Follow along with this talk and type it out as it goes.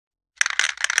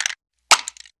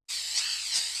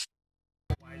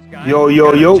Yo,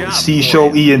 yo, yo,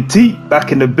 C-Show E&T,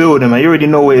 back in the building, man. You already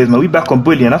know what it is, man. We back on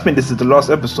Bullying. I think this is the last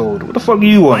episode. What the fuck are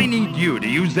you on? I need you to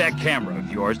use that camera of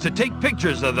yours to take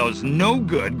pictures of those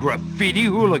no-good graffiti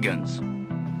hooligans.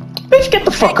 Bitch, get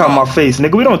the fuck out of my face,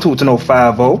 nigga. We don't talk to no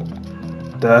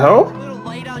 5-0. The hell?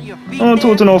 I don't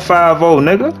talk to no 5-0,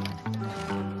 nigga.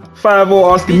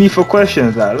 5-0 asking me for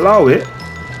questions. I allow it.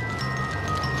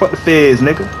 Fuck the feds,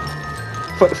 nigga.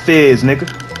 Fuck the feds,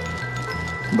 nigga.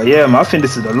 But yeah, man, I think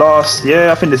this is the last.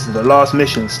 Yeah, I think this is the last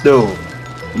mission. Still,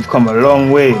 we've come a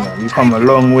long way, man. We've come a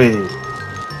long way.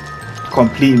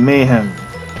 Complete mayhem.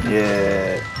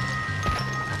 Yeah,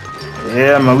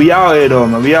 yeah, man. We out here though,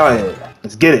 man. We out here.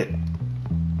 Let's get it.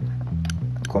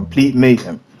 Complete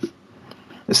mayhem.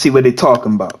 Let's see what they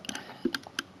talking about.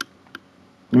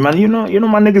 Man, you know,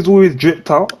 my niggas always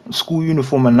dripped out, school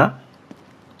uniform and that.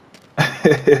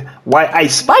 White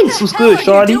Ice Spice was good, shawty.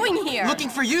 What are you doing here? Looking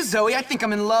for you, Zoe. I think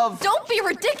I'm in love. Don't be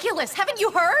ridiculous. Haven't you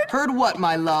heard? Heard what,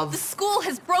 my love? The school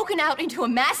has broken out into a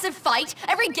massive fight.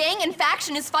 Every gang and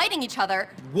faction is fighting each other.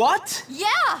 What?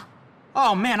 Yeah.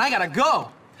 Oh, man, I gotta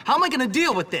go. How am I gonna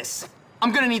deal with this?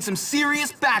 I'm gonna need some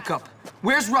serious backup.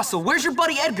 Where's Russell? Where's your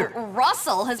buddy Edgar?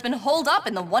 Russell has been holed up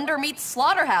in the Wonder Meat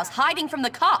slaughterhouse, hiding from the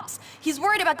cops. He's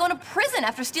worried about going to prison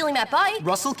after stealing that bike.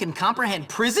 Russell can comprehend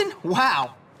prison?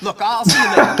 Wow. Look, I'll see you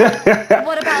later.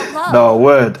 What about love? No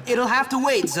word. It'll have to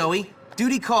wait, Zoe.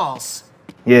 Duty calls.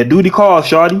 Yeah, duty calls,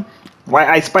 shawty. White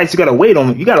Ice Spice, you gotta wait on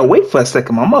me. You gotta wait for a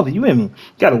second, my mother. You hear me? You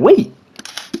gotta wait. You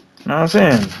know what I'm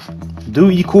saying?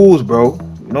 Duty calls, bro.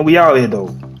 You know we out here though.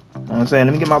 You know what I'm saying?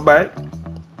 Let me get my bike.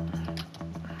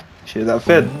 Shit, that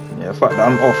fed. Yeah, fuck that.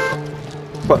 I'm off.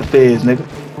 Fuck the feds, nigga.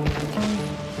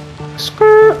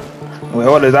 Skirt. Wait,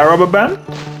 what is that, rubber band?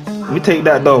 Let me take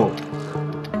that though.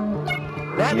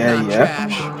 Yeah. You know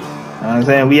what I'm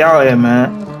saying? We out here, man.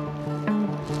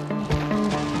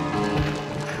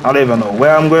 I don't even know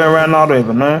where I'm going right now. I don't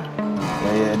even know.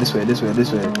 Yeah, this way. You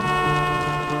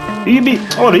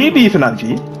beeping at,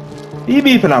 G? You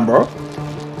beeping at, bro?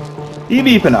 You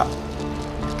beeping at?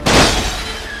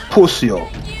 Pussy, yo.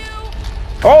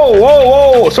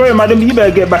 Oh. Sorry, madam. You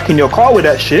better get back in your car with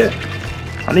that shit.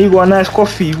 I know you got a nice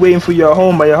coffee waiting for you at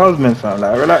home by your husband, fam.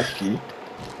 Like, relax, G.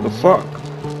 The fuck?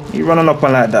 You running up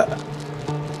on like that?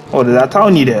 Oh, there's that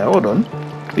townie there. Hold on.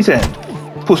 He said,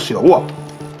 pussy, what?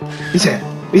 He said,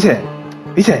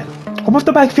 hop off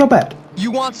the bike if you're bad.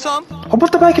 You want some? Hop off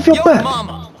the bike if you're bad.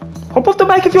 Mama. Hop off the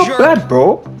bike if you're bad,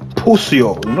 bro. Pussy,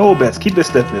 yo. You know best. Keep it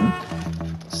stepping.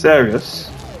 Serious.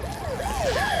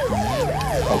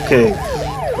 Okay.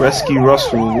 Rescue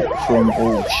Russell from,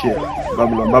 oh shit.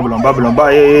 Babylon.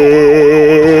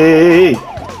 Hey.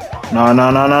 No.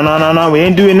 We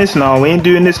ain't doing this now.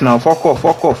 Fuck off.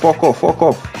 Fuck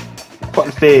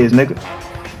the phase, nigga.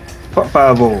 Fuck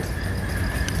 5-0.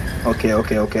 Okay.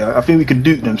 I think we can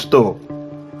duke them still.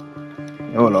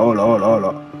 Hold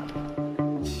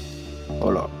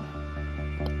up.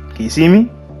 Can you see me?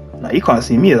 Nah, you can't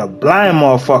see me. It's a blind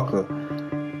motherfucker.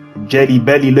 Jelly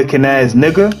belly looking ass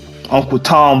nigga. Uncle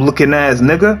Tom looking ass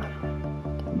nigga.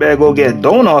 Better go get a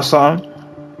donut or something.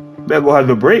 Better go have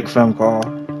your break, fam, car.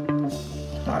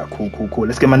 Alright, cool.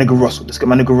 Let's get my nigga Russell.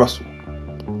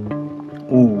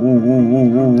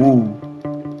 Ooh.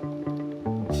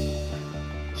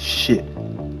 Shit.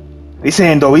 He's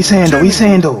saying though.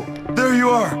 There you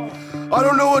are. I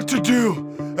don't know what to do,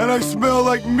 and I smell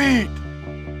like meat.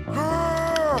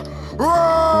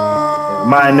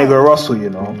 My nigga Russell,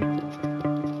 you know.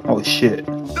 Oh shit.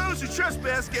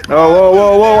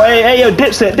 Whoa. Hey, yo,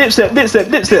 dipset.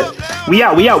 We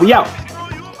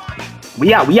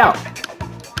out.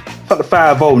 Fuck the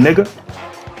 5-0, nigga.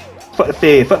 Fuck the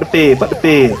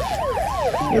fed.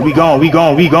 Yeah, we gone. We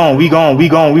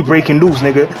breaking loose,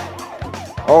 nigga.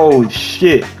 Oh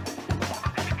shit.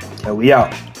 Yeah, we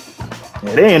out.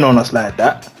 Yeah, they ain't on us like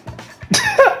that.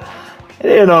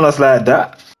 Where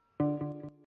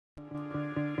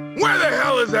the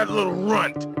hell is that little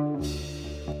runt?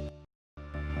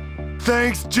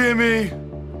 Thanks, Jimmy.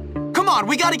 Come on,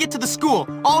 we gotta get to the school.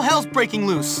 All hell's breaking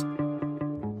loose.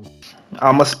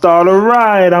 I'ma start a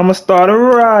riot.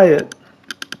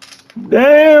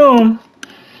 Damn.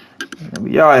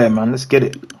 We out here, man. Let's get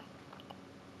it.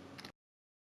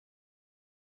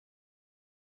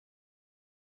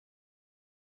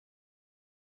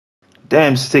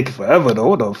 Damn, it's taking forever though.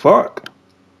 What the fuck?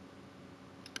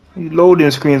 These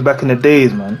loading screens back in the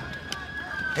days, man.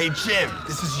 Hey Jim,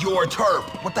 this is your turf.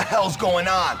 What the hell's going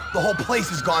on? The whole place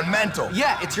has gone mental.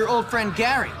 Yeah, it's your old friend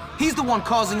Gary. He's the one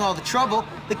causing all the trouble.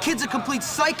 The kid's a complete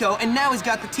psycho, and now he's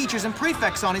got the teachers and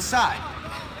prefects on his side.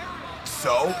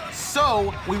 So?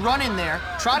 So, we run in there,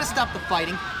 try to stop the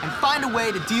fighting, and find a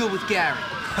way to deal with Gary.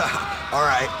 All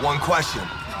right, one question.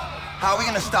 How are we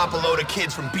gonna stop a load of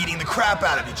kids from beating the crap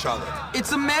out of each other?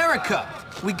 It's America.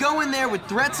 We go in there with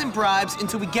threats and bribes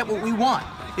until we get what we want.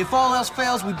 If all else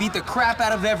fails, we beat the crap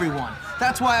out of everyone.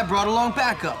 That's why I brought along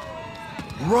backup.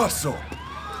 Russell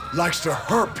likes to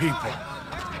hurt people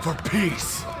for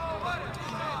peace.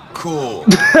 Cool.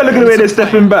 Look at the way they're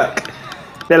stepping back.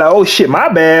 They're like, oh shit, my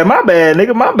bad,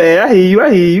 nigga, my bad. I hear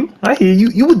you.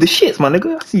 You with the shits, my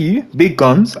nigga. I see you. Big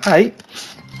guns, alright.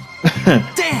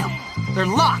 Damn, they're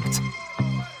locked.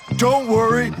 Don't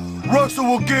worry, Russell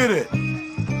will get it.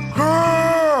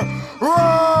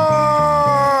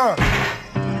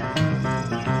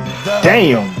 That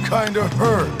Damn. kinda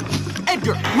hurt.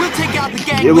 Edgar, we'll take out the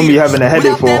gang. You're gonna be leaders. having a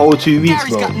headache Without for a them, whole 2 weeks,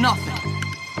 Gary's bro. got nothing.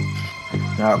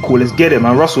 Alright, cool, let's get it,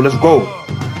 man. Russell, let's go.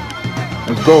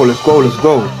 Let's go.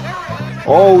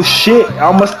 Oh shit,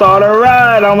 I'ma start a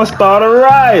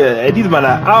riot. Hey, these men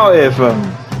are out here, fam.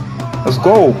 Let's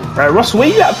go. Right, Russell, where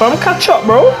you at, fam? Catch up,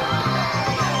 bro.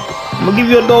 I'm gonna give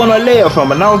you a donut later, fam,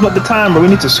 but now's not the time, bro. We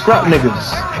need to scrap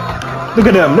niggas. Look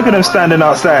at them standing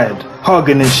outside,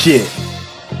 hugging and shit.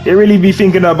 They really be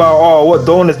thinking about, oh, what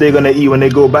donuts they're gonna eat when they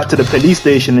go back to the police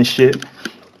station and shit.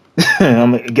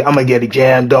 I'm gonna get a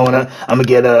jam donut. I'm gonna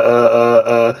get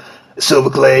a silver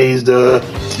glazed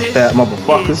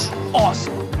motherfuckers.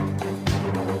 Awesome.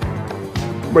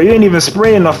 Bro, you ain't even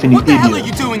spraying nothing, you What the idiot. hell are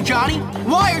you doing, Johnny?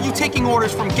 Why are you taking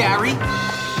orders from Gary?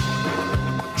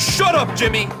 Shut up,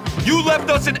 Jimmy! You left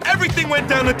us and everything went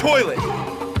down the toilet!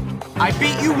 I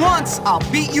beat you once, I'll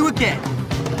beat you again.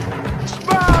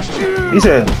 He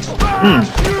said,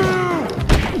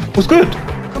 what's good?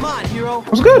 Come on, hero.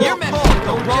 What's good? You're meant for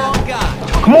the wrong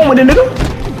guy. Come on with it, nigga.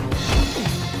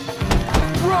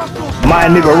 My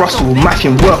nigga Russell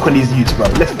mashing work on these youths, bro.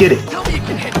 Let's get it. Tell me you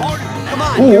can hit harder. Come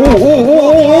on, Ooh.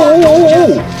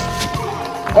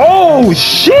 Oh,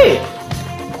 shit.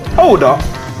 Hold up.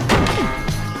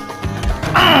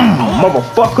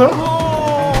 Motherfucker.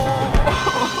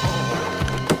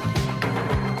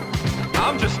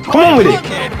 Come on with it.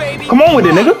 Come on with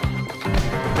it, nigga.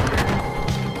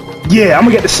 Yeah, I'm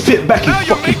gonna get the spit back, you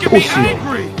fucking pussy.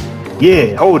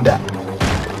 Yeah, hold that.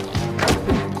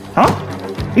 Huh?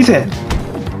 He said,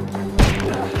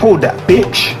 hold that,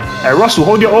 bitch. Hey, Russell,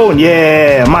 hold your own.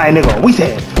 Yeah, my nigga. We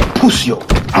said, pussy.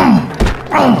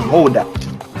 Hold that.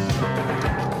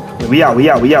 Yeah, we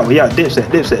out.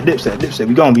 Dipset.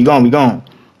 We gone.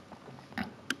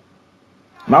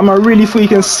 Mama really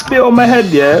freaking spit on my head,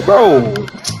 yeah, bro.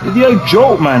 It's a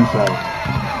joke, man, fam.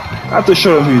 I have to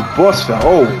show him who's boss, fam.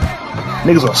 Oh,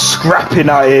 niggas are scrapping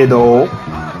out here, though.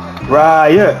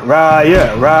 Riot.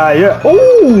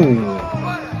 Ooh.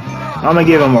 I'm gonna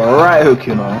give him a right hook,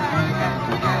 you know.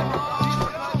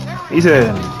 He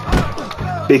said,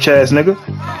 bitch ass nigga.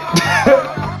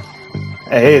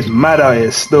 Hey, it's mad out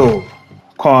here still.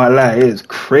 Can't lie, it's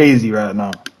crazy right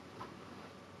now.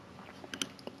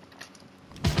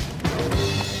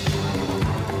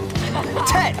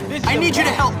 Ted, I need you to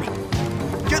help me.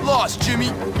 Get lost,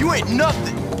 Jimmy. You ain't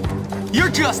nothing. You're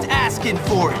just asking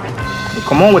for it.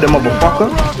 Come on with it,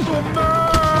 motherfucker.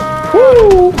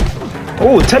 Woo!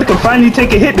 Oh, Ted can finally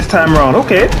take a hit this time around.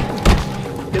 Okay.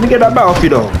 Let me get that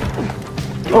battlefield though.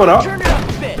 Hold up.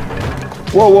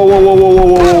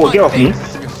 Whoa. Get off me.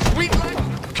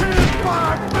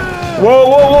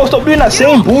 Whoa. Stop doing that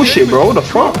same bullshit, bro. What the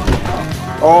fuck?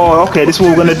 Oh, okay. This is what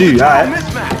we're gonna do.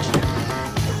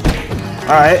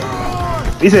 Alright.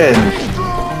 He's in.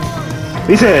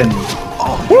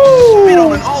 Woo! Been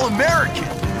on an All-American.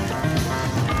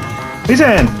 He's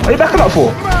in. What are you backing up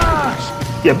for?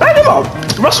 Yeah, back him up.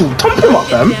 Russell, thump him up,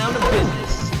 fam.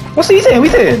 What's he saying?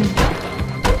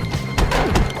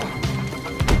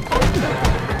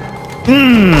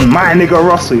 My nigga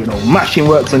Russell, you know, mashing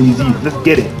works on these youths. Let's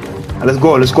get it. Let's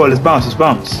go, let's bounce.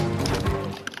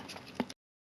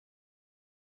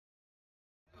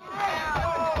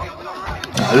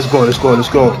 Let's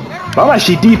go. But I'm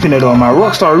actually deep in it though, man.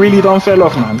 Rockstar really done fell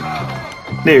off, man.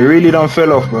 They really done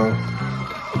fell off, bro.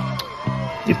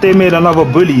 If they made another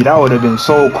bully, that would have been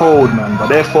so cold, man. But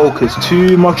they're focused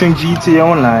too much on GTA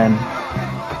Online.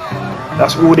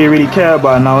 That's all they really care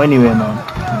about now anyway, man.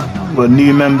 Got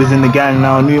new members in the gang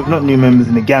now. Not new members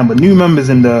in the gang, but new members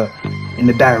in the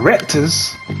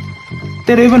directors.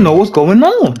 They don't even know what's going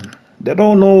on. They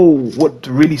don't know what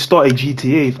really started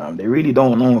GTA, fam. They really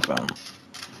don't know, fam.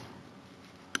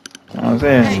 You know what I'm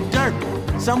saying? Hey, Dirk,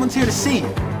 someone's here to see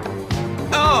you.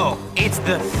 Oh, it's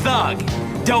the thug.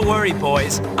 Don't worry,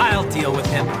 boys. I'll deal with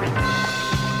him.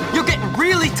 You're getting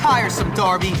really tiresome,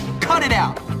 Darby. Cut it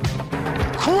out.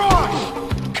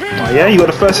 Oh yeah, you got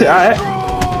the first hit, alright.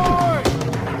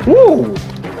 Woo!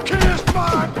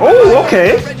 Oh,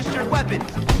 okay.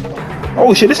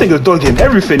 Oh shit, this nigga's dodging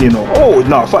everything, you know. Oh,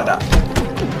 nah, fuck that.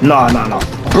 Nah.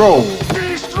 Bro.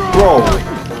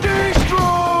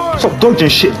 Stop dodging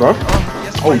shit, bro.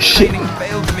 Oh shit.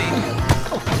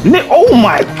 Oh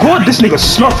my god, this nigga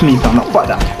snuffed me, fam. Nah, fuck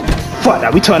that. Fuck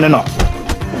that, we turning up,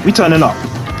 nigga.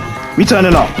 We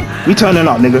turning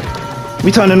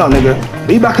up, nigga.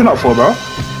 What you backing up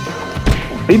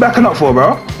for,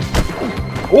 bro?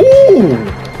 Ooh.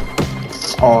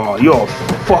 Oh, you're a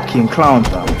fucking clown,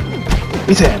 fam.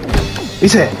 He said.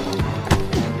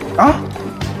 Huh?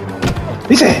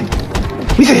 He said.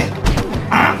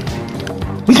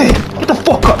 Get the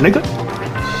fuck up, nigga.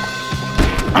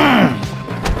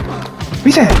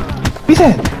 He said.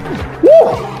 Woo.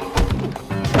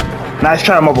 Nice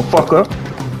try, motherfucker.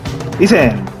 He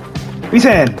said.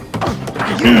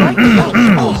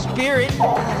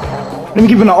 Let me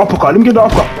give you an uppercut.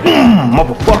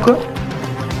 Motherfucker.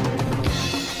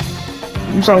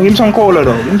 Give me some cola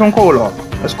though.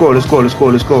 Let's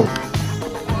go.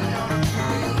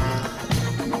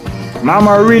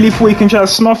 Mama really thought he can try to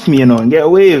snuff me, you know, and get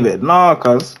away with it. Nah,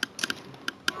 cuz.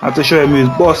 I have to show him who's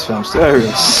boss, fam.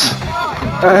 Serious.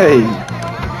 Hey.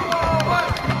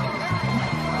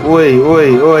 Oi.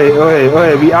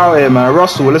 We out here, man.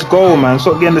 Russell, let's go, man.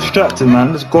 Stop getting distracted,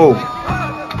 man. Let's go.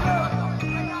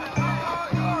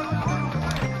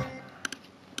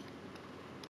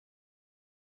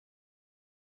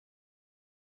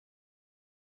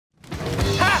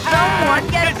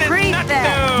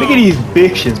 Look at these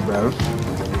bitches, bro.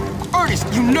 Ernest,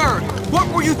 you nerd! What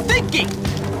were you thinking?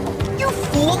 You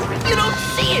fool! You don't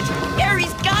see it!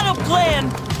 Gary's got a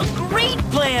plan! A great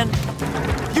plan!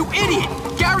 You idiot!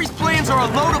 Gary's plans are a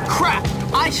load of crap!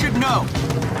 I should know!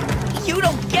 You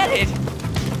don't get it!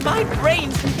 My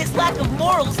brains and his lack of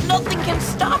morals, nothing can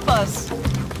stop us!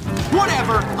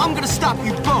 Whatever! I'm gonna stop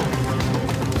you both!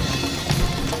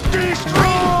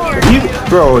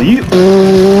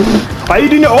 Why you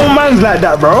doing your own mans like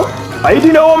that, bro? Why you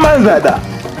doing your own mans like that?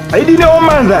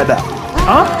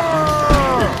 Huh?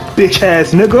 Bitch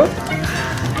ass nigga.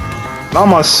 Now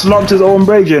man slumped his own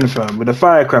brethren, fam, with a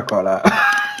firecracker like.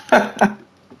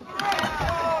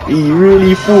 He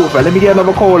really fool, fam. Let me get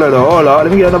another cola though. Hold on.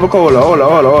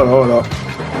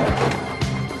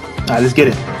 Alright, let's get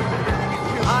it.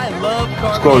 I love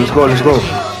Let's go.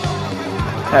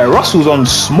 Hey, Russell's on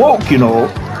smoke, you know.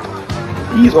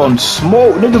 He's on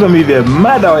smoke. Niggas are moving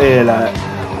mad out here, like.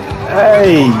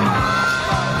 Hey.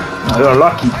 Oh, you're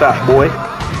lucky, fat boy.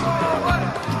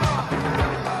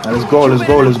 Right, let's go.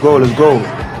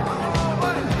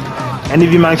 Any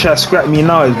of you man try to scrap me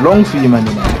now, it's long for you, man.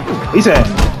 You know. He said,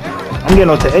 I'm getting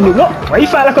on to any. What? Why you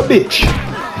fight like a bitch?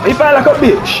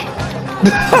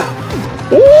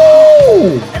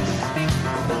 Ooh!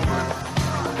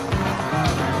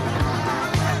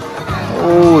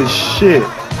 Oh shit.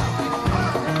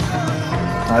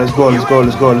 Alright, let's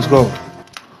go.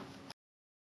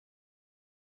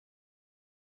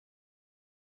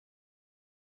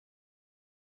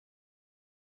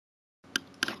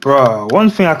 Bro, one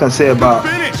thing I can say about...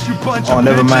 Oh,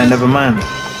 never mind, boy.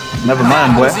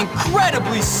 That was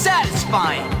incredibly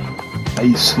satisfying! Now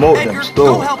you smoke them Edgar,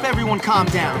 still. go help everyone calm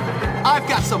down. I've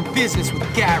got some business with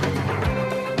Gary.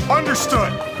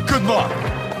 Understood. Good luck.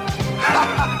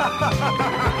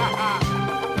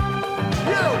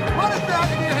 You, what is that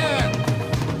in your hand?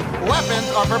 Weapons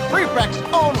are for prefects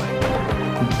only.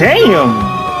 Damn!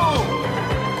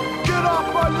 Get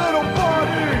off my little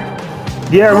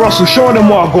body! Yeah, Russell, show them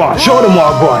what I got.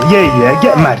 Yeah,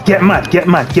 get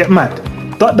mad.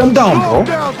 Duck them down, bro.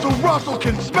 Down so Russell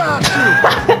can smash you!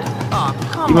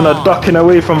 Even a ducking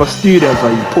away from a student,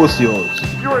 like you pussy hoes.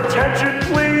 Your attention,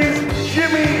 please.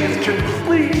 Jimmy is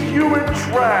complete human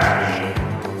trash.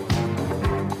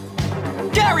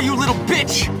 Gary, you little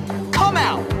bitch! Come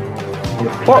out!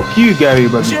 Yeah, fuck you, Gary,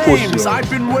 but you pussy James, hoes. I've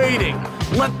been waiting.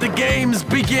 Let the games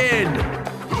begin.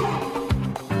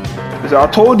 I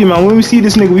told you, man, when we see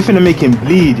this nigga, we finna make him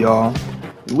bleed, y'all.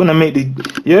 We're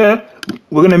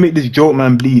gonna make this joke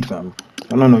man bleed, fam.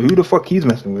 I don't know who the fuck he's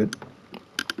messing with.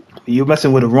 You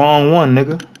messing with the wrong one,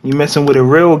 nigga. You messing with a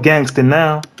real gangster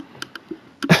now.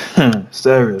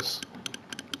 Serious.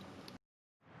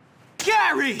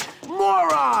 Gary!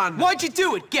 Moron! Why'd you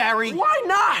do it, Gary? Why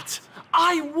not?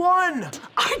 I won!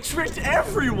 I tricked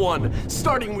everyone!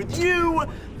 Starting with you,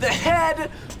 the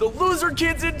head, the loser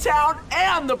kids in town,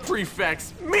 and the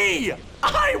prefects. Me!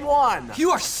 I won!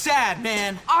 You are sad,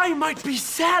 man. I might be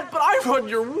sad, but I run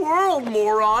your world,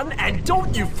 moron! And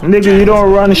don't you forget... Nigga, you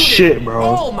don't run shit, bro.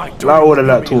 All my Loud order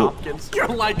that too. You're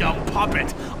like a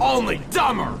puppet, only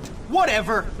dumber!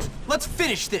 Whatever. Let's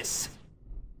finish this.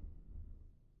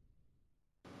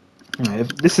 If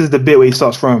this is the bit where he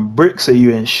starts throwing bricks at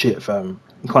you and shit, fam.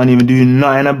 You can't even do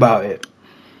nothing about it.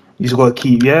 You just gotta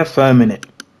keep, firm in it.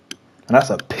 And that's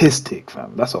a piss tick,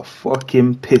 fam. That's a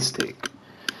fucking piss tick.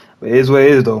 But it is what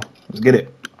it is, though. Let's get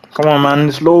it. Come on, man.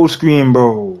 This low screen,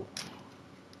 bro.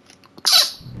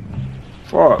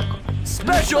 Fuck.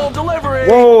 Special delivery.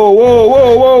 Whoa, whoa,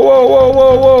 whoa, whoa, whoa, whoa,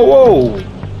 whoa, whoa, whoa.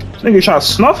 This nigga trying to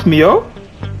snuff me, yo.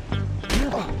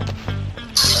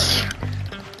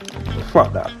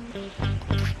 Fuck that.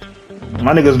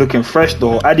 My nigga's looking fresh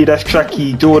though. Adidas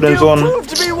tracky, Jordans on.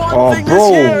 Oh,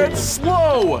 bro. It's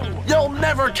slow. You'll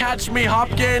never catch me,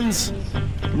 Hopkins.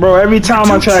 Bro, every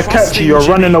time I try to catch you, you're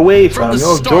running away, fam.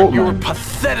 You're a joke, you were man.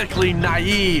 pathetically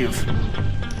naive.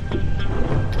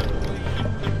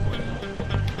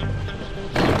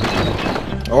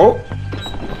 Oh.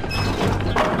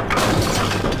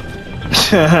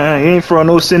 He ain't throwing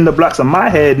no cinder blocks on my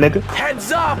head, nigga.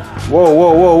 Heads up! Whoa,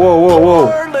 whoa, whoa, whoa, whoa,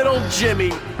 whoa. Poor little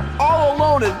Jimmy. All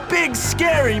alone in big,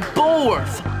 scary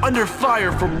Bullworth. Under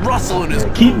fire from Russell and his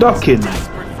keep ducking.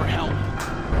 Desperate for help.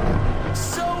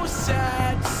 So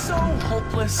sad, so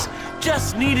hopeless.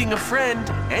 Just needing a friend.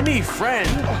 Any friend.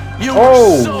 You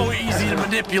were so easy to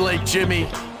manipulate, Jimmy.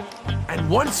 And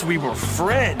once we were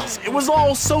friends, it was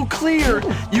all so clear.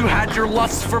 You had your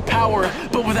lust for power,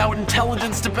 but without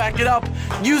intelligence to back it up,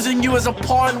 using you as a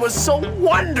pawn was so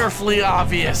wonderfully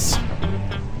obvious.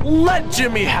 Let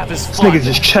Jimmy have his fun. This nigga's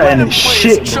just chatting his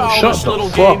shit, bro. Shut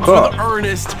the fuck up. With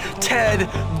Ernest, Ted,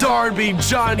 Darby,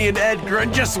 Johnny, and Edgar,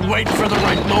 and just wait for the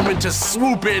right moment to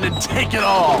swoop in and take it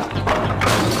all.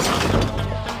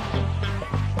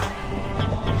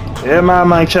 Yeah,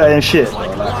 man chatting shit, bro.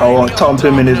 Like I want to thump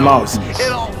him in his mouth.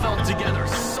 It all fell together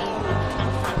so.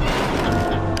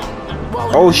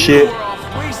 Oh shit.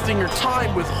 Wasting your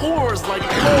time with whores like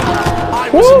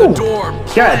I was in the dorm.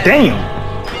 God damn.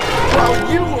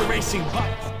 While you were racing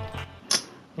bikes.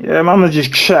 Yeah, man was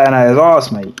just chatting at his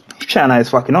ass, mate. He's chatting at his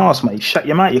fucking ass, mate. Shut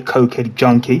your mouth, you cokehead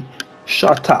junkie.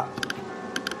 Shut up.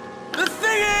 The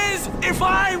thing is, if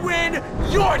I win,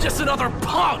 you're just another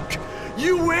punk.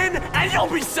 You win, and you'll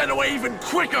be sent away even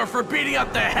quicker for beating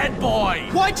up the head boy!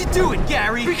 Why'd you do it,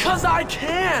 Gary? Because I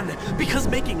can! Because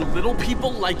making little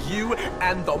people like you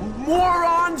and the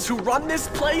morons who run this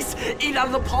place eat out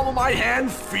of the palm of my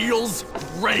hand feels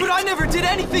great! But I never did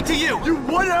anything to you! You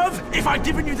would've if I'd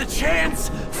given you the chance!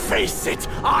 Face it,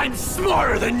 I'm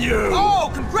smarter than you!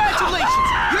 Oh, congratulations!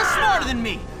 You're smarter than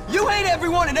me! You hate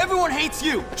everyone and everyone hates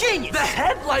you! Genius! The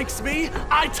head likes me!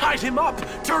 I tied him up,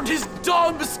 turned his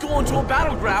dog school into a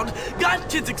battleground, got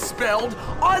kids expelled,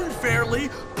 unfairly,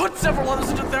 put several others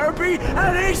into therapy,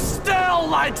 and he still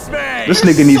likes me! This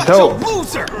nigga needs help. You're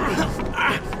such a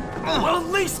loser! Well, at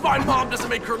least my mom doesn't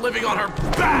make her living on her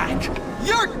back!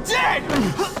 You're dead!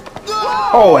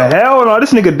 Oh, hell no.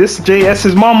 This nigga, this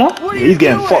JS's mama? Yeah, he's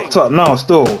getting fucked up now,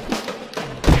 still.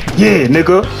 Yeah,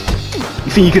 nigga.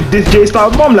 You think you can diss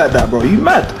J-Star's mom like that, bro? You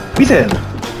mad? We saying?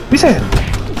 We saying?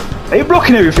 Are you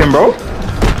blocking everything, bro?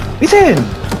 We saying?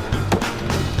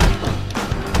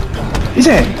 We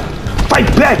saying? Fight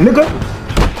back, nigga!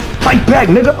 Fight back,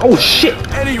 nigga! Oh shit!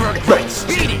 Any regrets?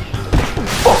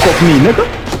 Fuck off me, nigga!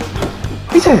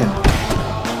 We saying?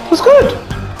 What's good?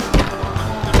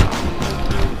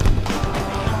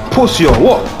 Pussy or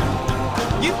what?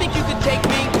 You think you could take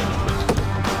me?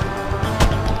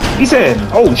 He said,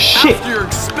 oh shit. After you're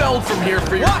expelled from here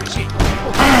for your... Watch it!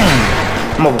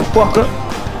 Motherfucker.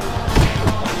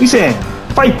 We saying,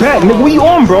 fight back, nigga. What you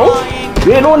on, bro?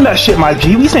 We ain't on that shit, my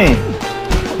G. We saying,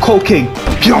 cocaine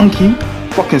junkie,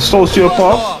 fucking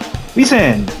sociopath. We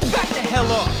saying, Back the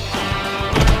hell up!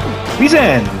 we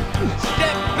saying,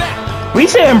 Step back! we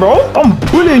saying, bro. I'm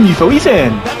bullying you, for we saying.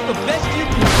 That's the best you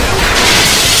can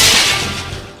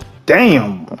do!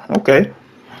 Damn. Okay.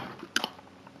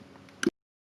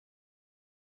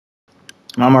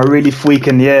 Mama really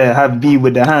freaking, yeah, have B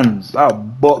with the hands. I'll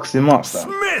box him up, fam.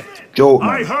 Smith! Joke, man.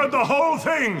 I heard the whole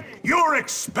thing! You're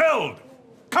expelled!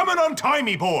 Come and untie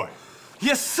me, boy!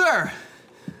 Yes, sir!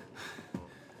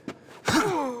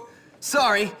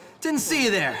 Sorry, didn't see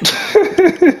you there.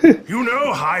 You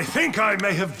know, I think I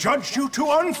may have judged you too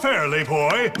unfairly,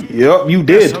 boy. Yup, you It's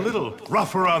did. a little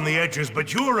rough around the edges,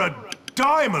 but you're a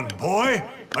diamond, boy.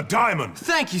 A diamond.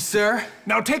 Thank you, sir.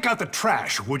 Now take out the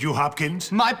trash, would you,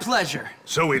 Hopkins? My pleasure.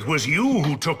 So it was you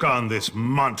who took on this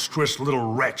monstrous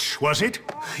little wretch, was it?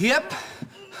 Yep.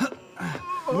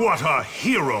 What a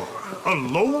hero. A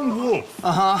lone wolf.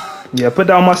 Uh-huh. Yeah, put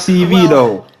down my CV,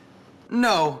 though.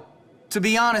 No. To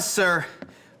be honest, sir,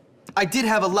 I did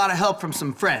have a lot of help from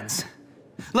some friends.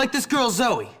 Like this girl,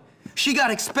 Zoe. She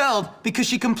got expelled because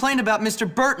she complained about Mr.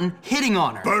 Burton hitting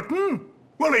on her. Burton?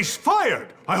 Well, he's fired.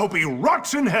 I hope he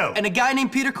rots in hell. And a guy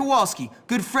named Peter Kowalski,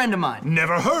 good friend of mine.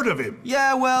 Never heard of him.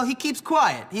 Yeah, well, he keeps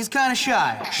quiet. He's kind of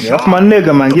shy. Yeah, that's my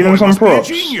nigga, man. Give him some props.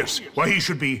 Genius. Why, he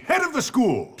should be head of the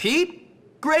school.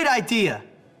 Pete, great idea.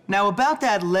 Now about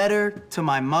that letter to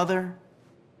my mother.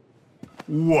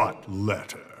 What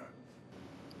letter?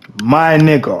 My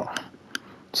nigga.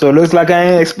 So it looks like I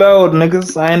ain't expelled,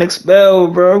 niggas. I ain't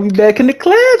expelled, bro. We back in the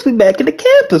class. We back in the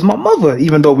campus. My mother.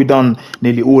 Even though we done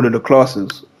nearly all of the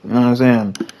classes. You know what I'm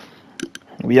saying?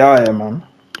 We out here, man.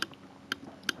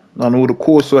 Done all the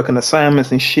coursework and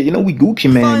assignments and shit. You know, we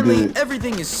Gucci, man. Finally, good.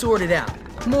 everything is sorted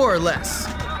out. More or less.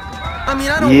 I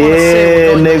mean, I don't want to say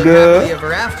we're going to live happily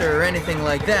ever after or anything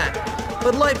like that.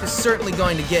 But life is certainly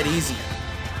going to get easier.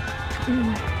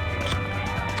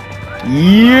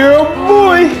 Yeah,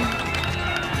 boy.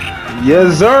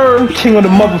 Yes, sir. King of the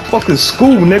motherfucking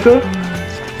school, nigga.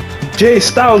 Jay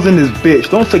Styles in this bitch.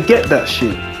 Don't forget that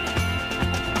shit.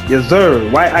 Yes, sir.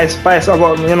 White Ice Spice. I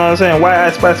got, you know what I'm saying? White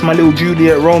Ice Spice, my little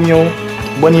Juliet, Romeo,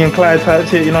 Bonnie and Clyde type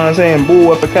shit, you know what I'm saying?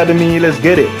 Bullworth Academy, let's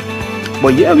get it.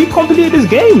 But yeah, we completed this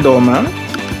game, though, man.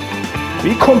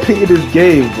 We completed this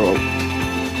game, bro.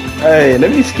 Hey,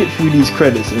 let me skip through these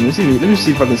credits. Let me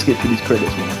see if I can skip through these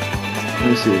credits, man. Let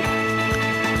me see.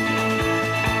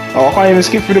 Oh, I can't even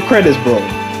skip through the credits, bro.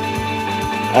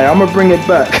 Hey, I'm gonna bring it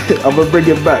back. I'm gonna bring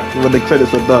it back when the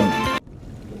credits are done.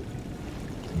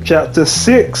 Chapter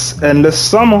 6, Endless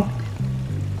Summer.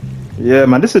 Yeah,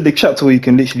 man, this is the chapter where you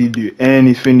can literally do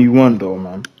anything you want, though,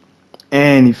 man.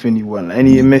 Anything you want.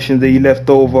 Any missions that you left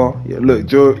over. Yeah, look,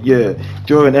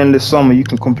 during Endless Summer, you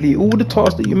can complete all the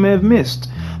tasks that you may have missed.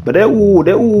 But they're all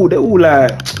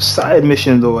like side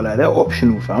missions, though. Like, they're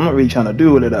optional, fam. I'm not really trying to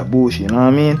do all of that bullshit, you know what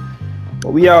I mean?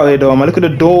 But we out here, though, man. Look at the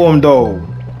dorm, though. You know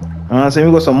what I'm saying?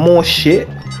 We got some more shit.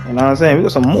 You know what I'm saying? We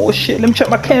got some more shit. Let me check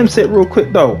my cam set real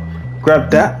quick, though. Grab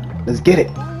that. Let's get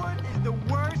it.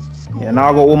 Yeah, now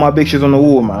I got all my pictures on the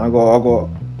wall, man. I got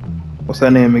what's her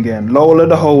name again? Lola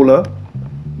the Holer,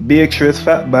 Beatrice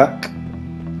Fatback.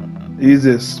 Who's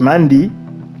this? Mandy,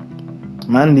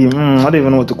 I don't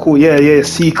even know what to call. Yeah,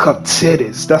 C-cup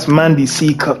titties. That's Mandy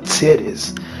C-cup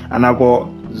titties. And I got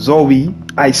Zoe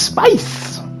Ice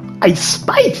Spice.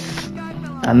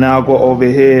 And now I got over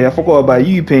here. I forgot about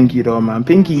you, Pinky, though, man.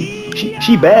 Pinky,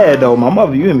 she bad, though. My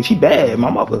mother, you hear me? She bad. My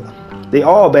mother. They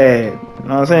all bad. You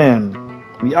know what I'm saying?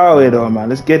 We out here, though, man.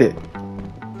 Let's get it.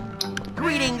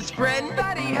 Greetings, friend.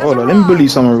 Hold on, let me bully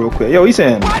someone real quick. Yo, he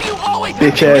saying,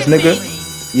 bitch ass nigga.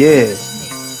 Yeah.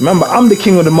 Remember, I'm the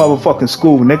king of the motherfucking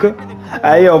school, nigga.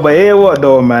 Hey, yo, but hey, what,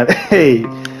 though, man? Hey.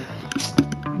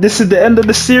 This is the end of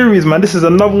the series, man. This is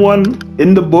another one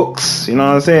in the books. You know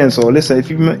what I'm saying? So listen, if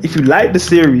you like the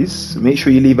series, make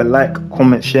sure you leave a like,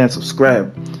 comment, share, and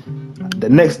subscribe. The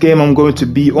next game I'm going to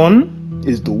be on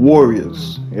is the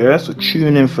Warriors. Yeah, so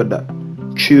tune in for that.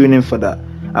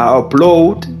 I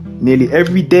upload nearly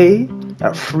every day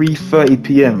at 3:30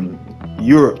 p.m.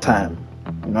 Europe time.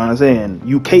 You know what I'm saying?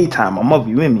 UK time. I'm of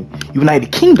you in me.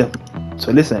 United Kingdom.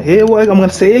 So listen, here what I'm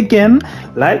gonna say again.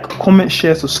 Like, comment,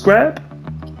 share, subscribe.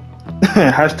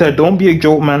 Hashtag don't be a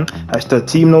joke, man. Hashtag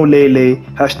team no lele.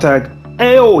 Hashtag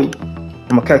AOE. I'm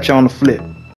gonna catch you on the flip.